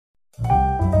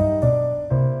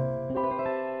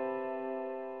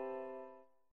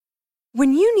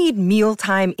When you need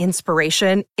mealtime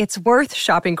inspiration, it's worth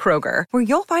shopping Kroger, where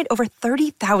you'll find over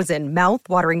 30,000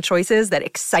 mouth-watering choices that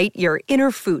excite your inner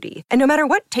foodie. And no matter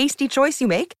what tasty choice you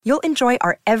make, you'll enjoy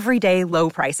our everyday low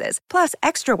prices, plus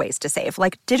extra ways to save,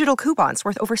 like digital coupons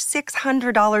worth over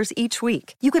 $600 each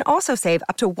week. You can also save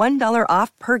up to $1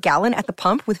 off per gallon at the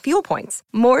pump with fuel points.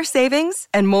 More savings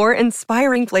and more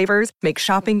inspiring flavors make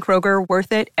shopping Kroger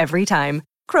worth it every time.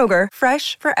 Kroger,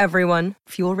 fresh for everyone.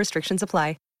 Fuel restrictions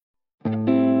apply. For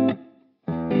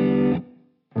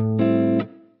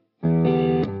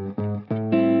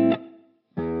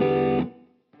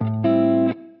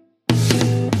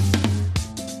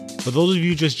those of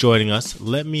you just joining us,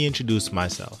 let me introduce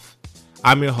myself.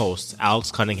 I'm your host,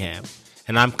 Alex Cunningham,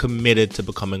 and I'm committed to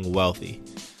becoming wealthy.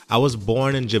 I was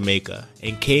born in Jamaica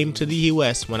and came to the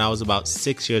US when I was about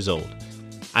 6 years old.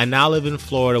 I now live in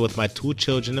Florida with my 2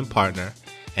 children and partner,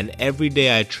 and every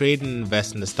day I trade and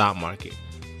invest in the stock market,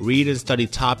 read and study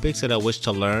topics that I wish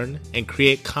to learn, and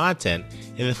create content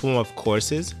in the form of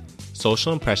courses,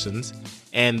 social impressions,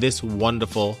 and this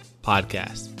wonderful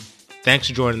podcast. Thanks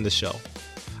for joining the show.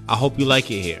 I hope you like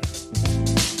it here.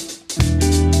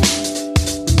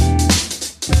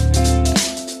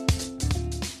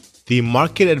 The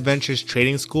Market Adventures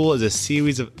Trading School is a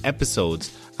series of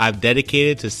episodes I've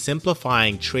dedicated to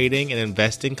simplifying trading and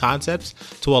investing concepts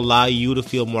to allow you to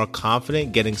feel more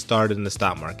confident getting started in the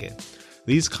stock market.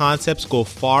 These concepts go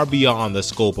far beyond the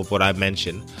scope of what I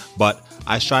mentioned, but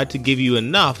I strive to give you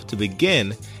enough to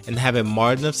begin and have a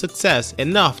margin of success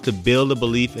enough to build a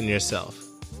belief in yourself.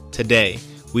 Today,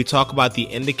 we talk about the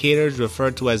indicators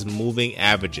referred to as moving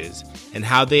averages and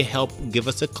how they help give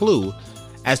us a clue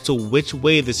as to which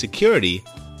way the security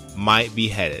might be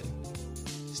headed.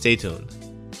 Stay tuned.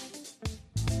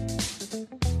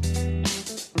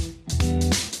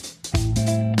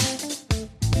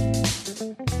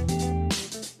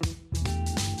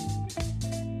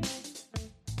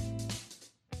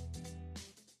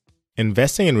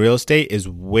 Investing in real estate is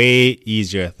way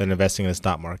easier than investing in the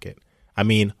stock market. I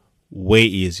mean, way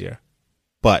easier.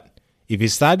 But if you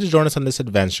decide to join us on this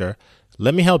adventure,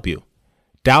 let me help you.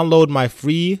 Download my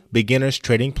free beginner's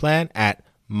trading plan at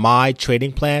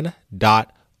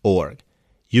mytradingplan.org.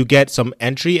 You get some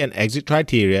entry and exit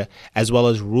criteria as well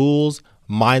as rules,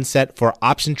 mindset for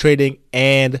option trading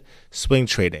and swing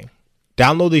trading.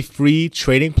 Download the free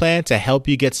trading plan to help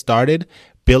you get started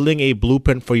building a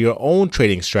blueprint for your own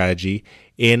trading strategy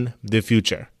in the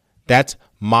future. That's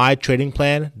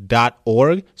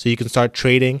mytradingplan.org so you can start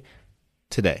trading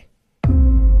today.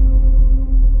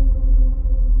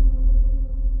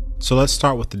 So let's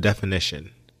start with the definition.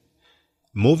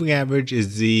 Moving average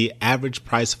is the average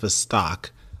price of a stock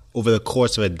over the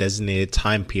course of a designated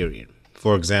time period.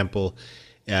 For example,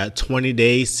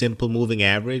 20-day simple moving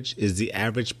average is the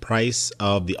average price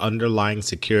of the underlying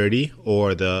security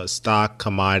or the stock,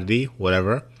 commodity,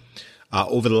 whatever,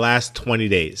 over the last 20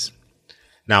 days.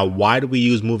 Now, why do we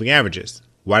use moving averages?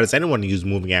 Why does anyone use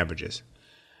moving averages?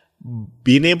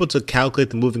 Being able to calculate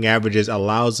the moving averages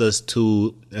allows us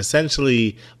to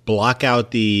essentially block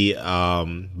out the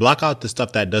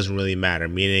stuff that doesn't really matter,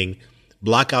 meaning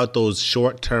block out those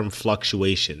short-term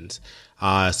fluctuations.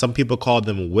 Some people call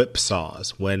them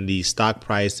whipsaws, when the stock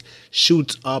price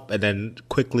shoots up and then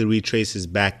quickly retraces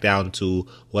back down to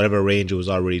whatever range it was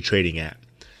already trading at.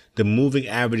 The moving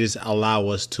averages allow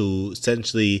us to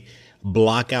essentially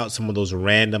block out some of those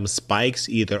random spikes,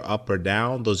 either up or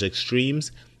down, those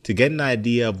extremes, to get an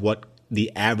idea of what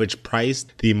the average price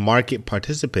the market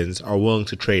participants are willing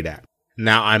to trade at.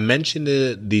 Now, I mentioned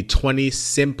the 20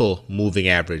 simple moving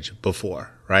average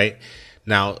before, right?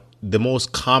 Now, the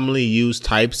most commonly used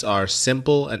types are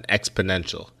simple and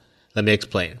exponential. Let me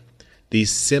explain. The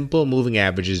simple moving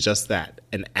average is just that,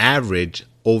 an average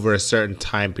over a certain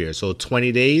time period. So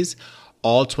 20 days,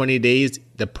 all 20 days,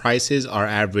 the prices are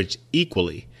averaged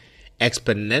equally.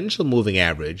 Exponential moving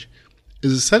average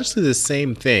is essentially the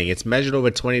same thing. It's measured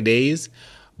over 20 days,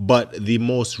 but the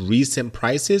most recent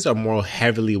prices are more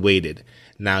heavily weighted.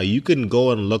 Now, you can go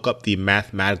and look up the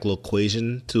mathematical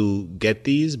equation to get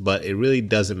these, but it really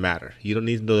doesn't matter. You don't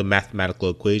need to know the mathematical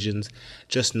equations.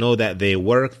 Just know that they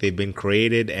work, they've been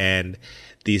created, and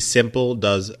the simple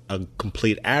does a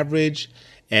complete average,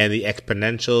 and the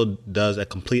exponential does a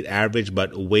complete average,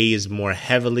 but weighs more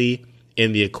heavily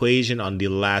in the equation on the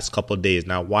last couple of days.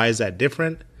 Now, why is that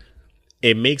different?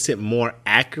 It makes it more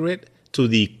accurate to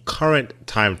the current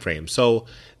time frame. So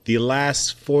the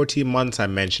last 14 months I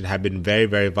mentioned have been very,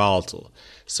 very volatile.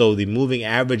 So the moving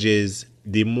averages,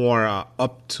 the more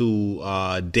up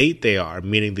to date they are,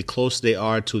 meaning the closer they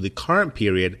are to the current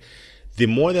period, the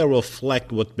more they'll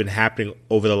reflect what's been happening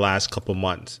over the last couple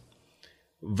months.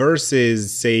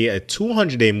 versus, say, a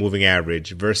 200-day moving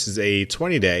average versus a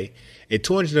 20-day. A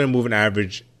 200-day moving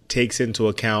average takes into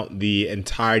account the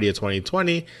entirety of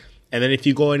 2020. And then if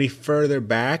you go any further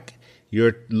back,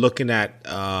 you're looking at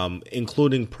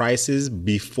including prices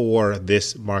before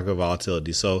this market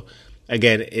volatility. So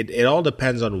again, it all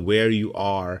depends on where you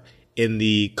are in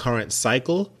the current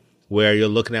cycle, where you're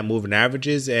looking at moving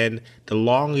averages. And the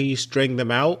longer you string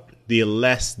them out, the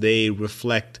less they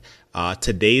reflect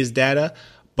today's data.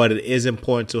 But it is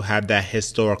important to have that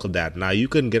historical data. Now, you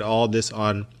can get all this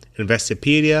on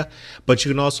Investopedia, but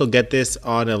you can also get this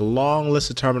on a long list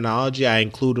of terminology I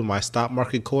include in my stock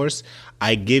market course.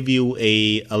 I give you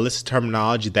a list of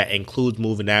terminology that includes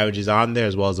moving averages on there,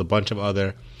 as well as a bunch of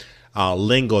other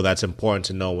lingo that's important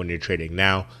to know when you're trading.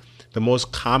 Now, the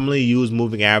most commonly used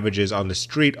moving averages on the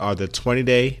street are the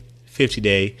 20-day,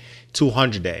 50-day,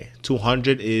 200-day.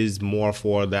 200 is more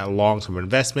for that long-term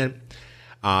investment.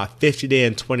 50-day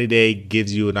and 20-day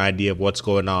gives you an idea of what's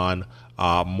going on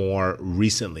more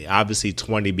recently. Obviously,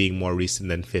 20 being more recent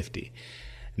than 50.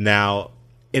 Now,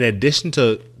 in addition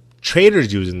to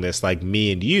traders using this, like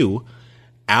me and you,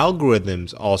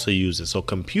 algorithms also use it. So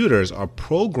computers are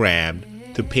programmed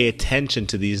to pay attention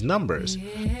to these numbers.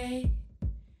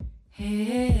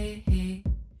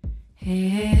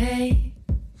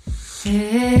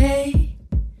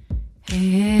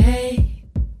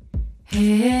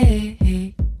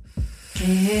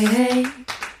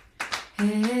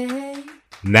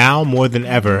 Now more than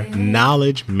ever,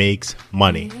 knowledge makes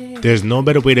money. There's no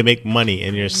better way to make money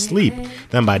in your sleep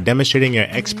than by demonstrating your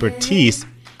expertise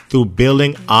through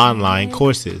building online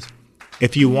courses.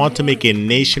 If you want to make a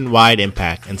nationwide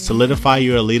impact and solidify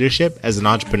your leadership as an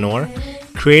entrepreneur,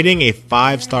 creating a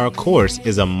 5-star course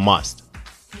is a must.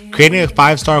 Creating a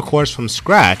 5-star course from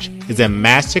scratch is a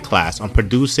masterclass on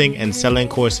producing and selling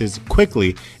courses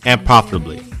quickly and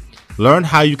profitably. Learn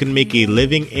how you can make a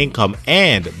living income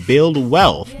and build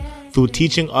wealth through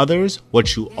teaching others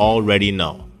what you already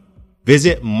know.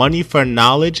 Visit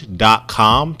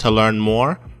moneyforknowledge.com to learn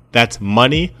more. That's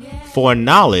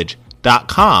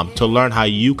moneyforknowledge.com to learn how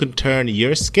you can turn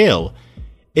your skill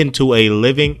into a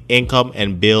living income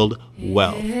and build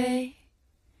wealth.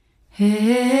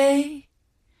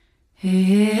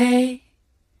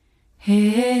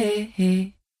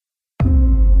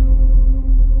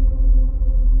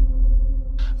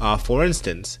 For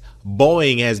instance,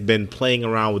 Boeing has been playing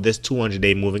around with this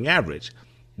 200-day moving average.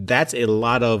 That's a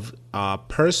lot of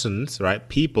persons, right?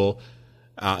 People,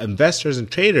 investors and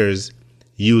traders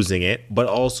using it, but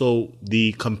also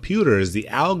the computers, the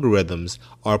algorithms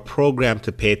are programmed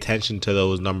to pay attention to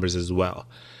those numbers as well.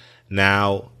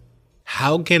 Now,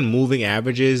 how can moving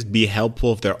averages be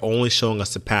helpful if they're only showing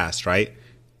us the past, right?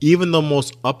 Even the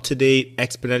most up-to-date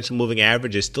exponential moving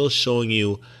average is still showing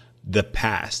you the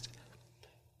past.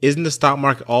 Isn't the stock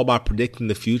market all about predicting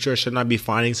the future? Shouldn't I be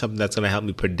finding something that's going to help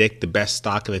me predict the best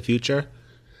stock in the future?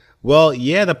 Well,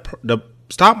 yeah, the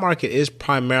stock market is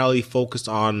primarily focused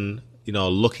on,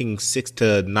 looking 6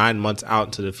 to 9 months out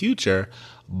into the future,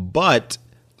 but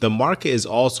the market is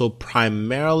also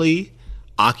primarily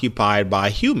occupied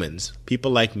by humans,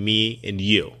 people like me and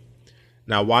you.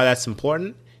 Now, why that's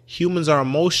important? Humans are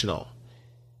emotional.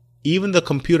 Even the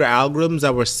computer algorithms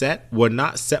that were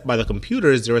not set by the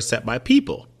computers, they were set by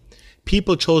people.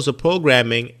 People chose the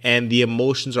programming, and the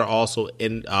emotions are also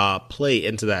in play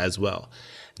into that as well.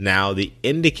 Now, the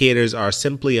indicators are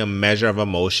simply a measure of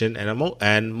emotion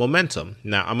and momentum.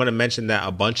 Now, I'm going to mention that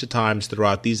a bunch of times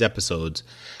throughout these episodes,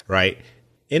 right?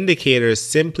 Indicators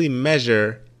simply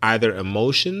measure either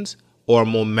emotions or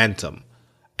momentum,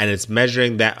 and it's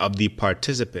measuring that of the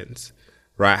participants,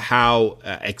 right? How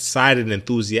excited and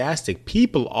enthusiastic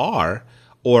people are,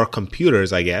 or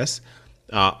computers, I guess,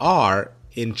 are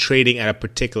in trading at a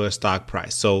particular stock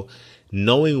price. So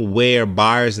knowing where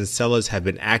buyers and sellers have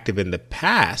been active in the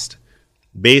past,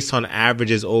 based on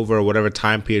averages over whatever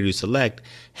time period you select,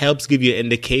 helps give you an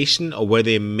indication of where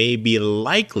they may be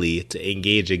likely to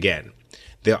engage again.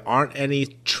 There aren't any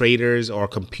traders or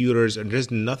computers, and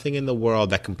there's nothing in the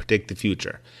world that can predict the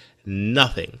future.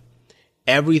 Nothing.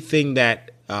 Everything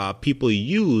that people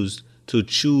use to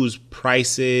choose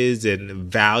prices and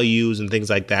values and things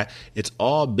like that, it's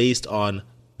all based on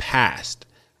past,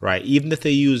 right? Even if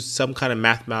they use some kind of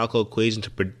mathematical equation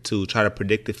to try to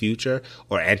predict the future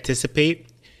or anticipate,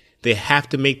 they have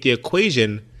to make the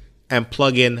equation and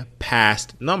plug in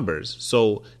past numbers.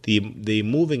 So the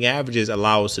moving averages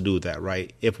allow us to do that,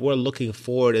 right? If we're looking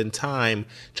forward in time,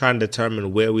 trying to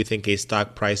determine where we think a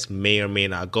stock price may or may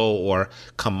not go, or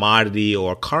commodity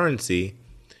or currency,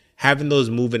 having those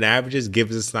moving averages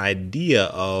gives us an idea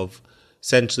of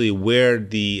essentially where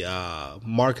the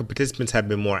market participants have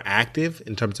been more active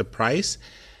in terms of price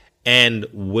and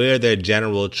where their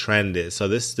general trend is. So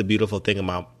this is the beautiful thing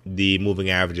about the moving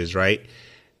averages, right?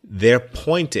 They're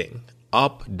pointing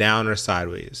up, down, or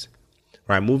sideways,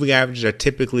 right? Moving averages are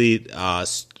typically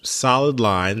solid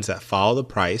lines that follow the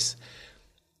price.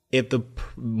 If the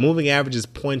moving average is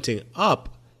pointing up,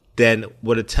 then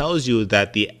what it tells you is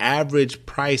that the average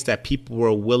price that people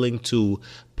were willing to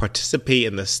participate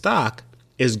in the stock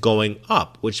is going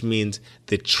up, which means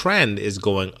the trend is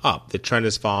going up. The trend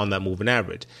is following that moving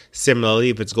average. Similarly,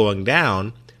 if it's going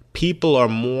down, people are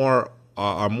more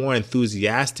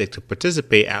enthusiastic to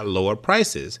participate at lower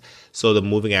prices. So the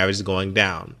moving average is going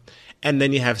down. And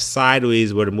then you have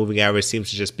sideways, where the moving average seems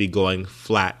to just be going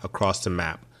flat across the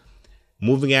map.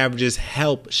 Moving averages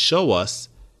help show us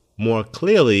more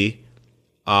clearly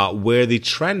where the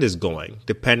trend is going,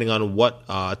 depending on what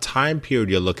time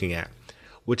period you're looking at,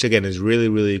 which again is really,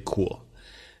 really cool.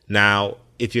 Now,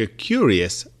 if you're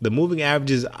curious, the moving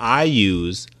averages I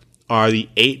use are the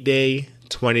 8-day,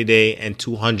 20-day, and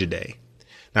 200-day.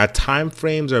 Now, time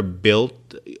frames are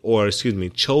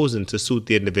chosen to suit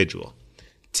the individual.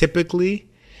 Typically,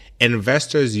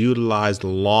 investors utilize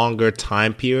longer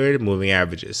time period moving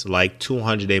averages, like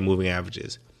 200-day moving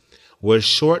averages, where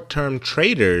short-term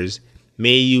traders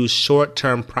may use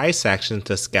short-term price action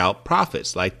to scalp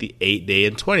profits, like the 8-day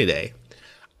and 20-day.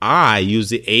 I use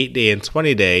the 8-day and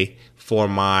 20-day for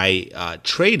my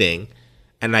trading,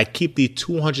 and I keep the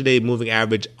 200-day moving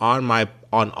average on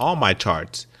all my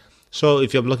charts. So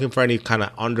if you're looking for any kind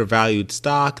of undervalued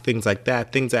stock, things like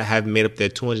that, things that have made up their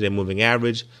 200-day moving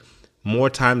average, more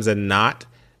times than not,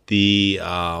 the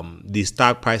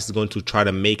stock price is going to try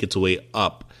to make its way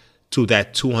up to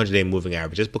that 200-day moving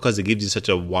average, just because it gives you such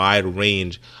a wide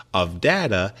range of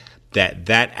data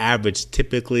that average,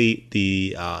 typically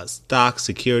the stock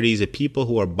securities, the people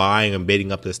who are buying and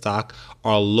bidding up the stock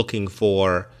are looking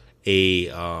for a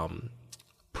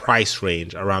price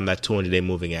range around that 200-day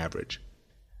moving average.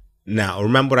 Now,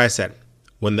 remember what I said.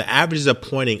 When the averages are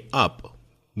pointing up,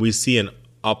 we see an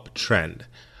uptrend,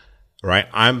 right?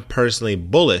 I'm personally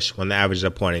bullish when the averages are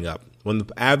pointing up. When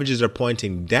the averages are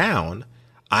pointing down,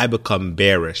 I become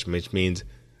bearish, which means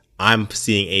I'm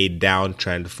seeing a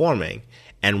downtrend forming.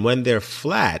 And when they're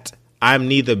flat, I'm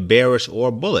neither bearish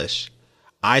or bullish.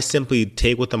 I simply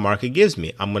take what the market gives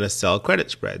me. I'm going to sell credit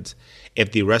spreads.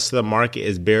 If the rest of the market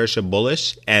is bearish or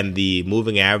bullish and the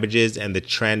moving averages and the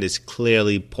trend is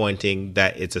clearly pointing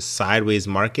that it's a sideways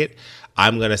market,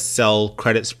 I'm going to sell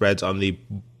credit spreads on the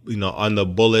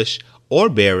bullish or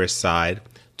bearish side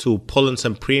to pull in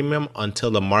some premium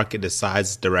until the market decides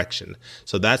its direction.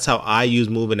 So that's how I use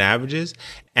moving averages,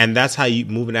 and that's how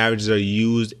moving averages are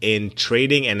used in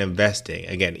trading and investing.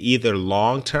 Again, either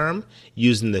long term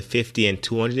using the 50 and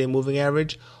 200-day moving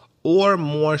average, or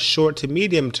more short to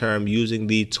medium term using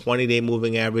the 20-day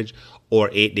moving average or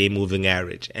 8-day moving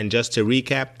average. And just to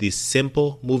recap, the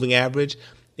simple moving average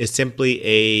is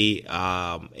simply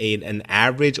an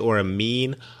average or a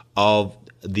mean of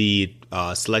the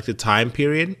selected time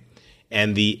period,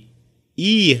 and the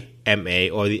EMA,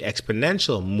 or the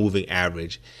exponential moving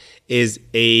average, is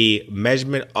a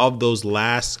measurement of those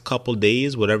last couple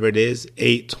days, whatever it is,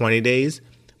 8, 20 days,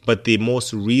 but the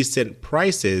most recent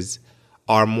prices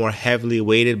are more heavily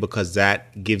weighted because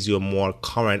that gives you a more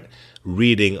current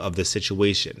reading of the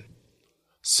situation.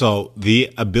 So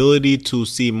the ability to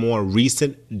see more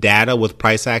recent data with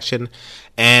price action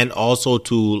and also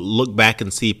to look back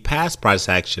and see past price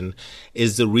action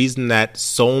is the reason that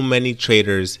so many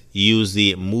traders use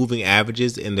the moving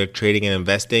averages in their trading and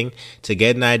investing to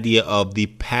get an idea of the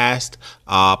past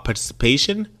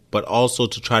participation, but also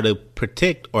to try to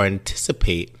predict or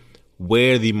anticipate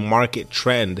where the market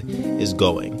trend is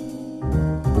going.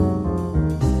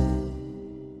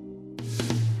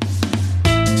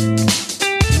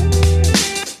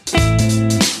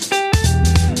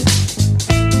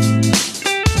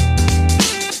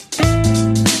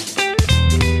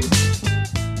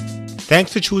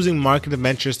 Thanks for choosing Market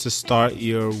Adventures to start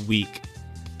your week.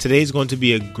 Today's going to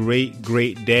be a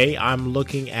great day. I'm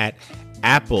looking at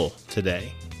Apple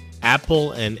today.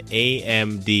 Apple and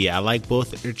AMD. I like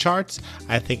both of their charts.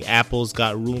 I think Apple's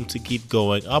got room to keep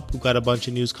going up. We've got a bunch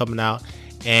of news coming out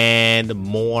and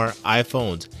more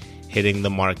iPhones hitting the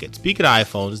market. Speaking of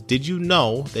iPhones, did you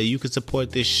know that you can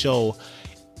support this show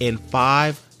in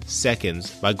 5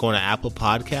 seconds by going to Apple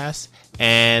Podcasts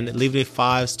and leaving a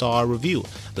 5-star review?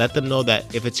 Let them know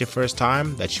that if it's your first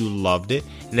time, that you loved it.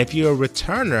 And if you're a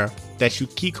returner, that you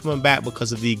keep coming back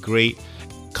because of the great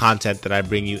content that I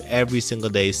bring you every single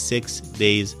day, 6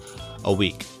 days a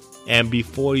week. And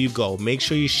before you go, make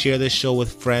sure you share this show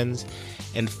with friends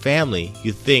and family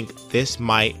you think this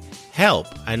might help.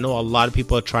 I know a lot of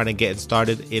people are trying to get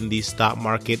started in the stock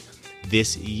market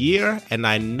this year, and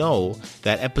I know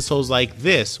that episodes like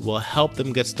this will help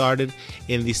them get started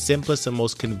in the simplest and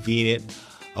most convenient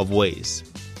of ways.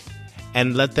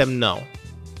 And let them know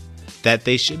that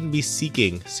they shouldn't be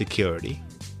seeking security.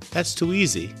 That's too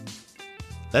easy.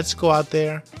 Let's go out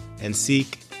there and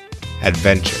seek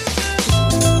adventure.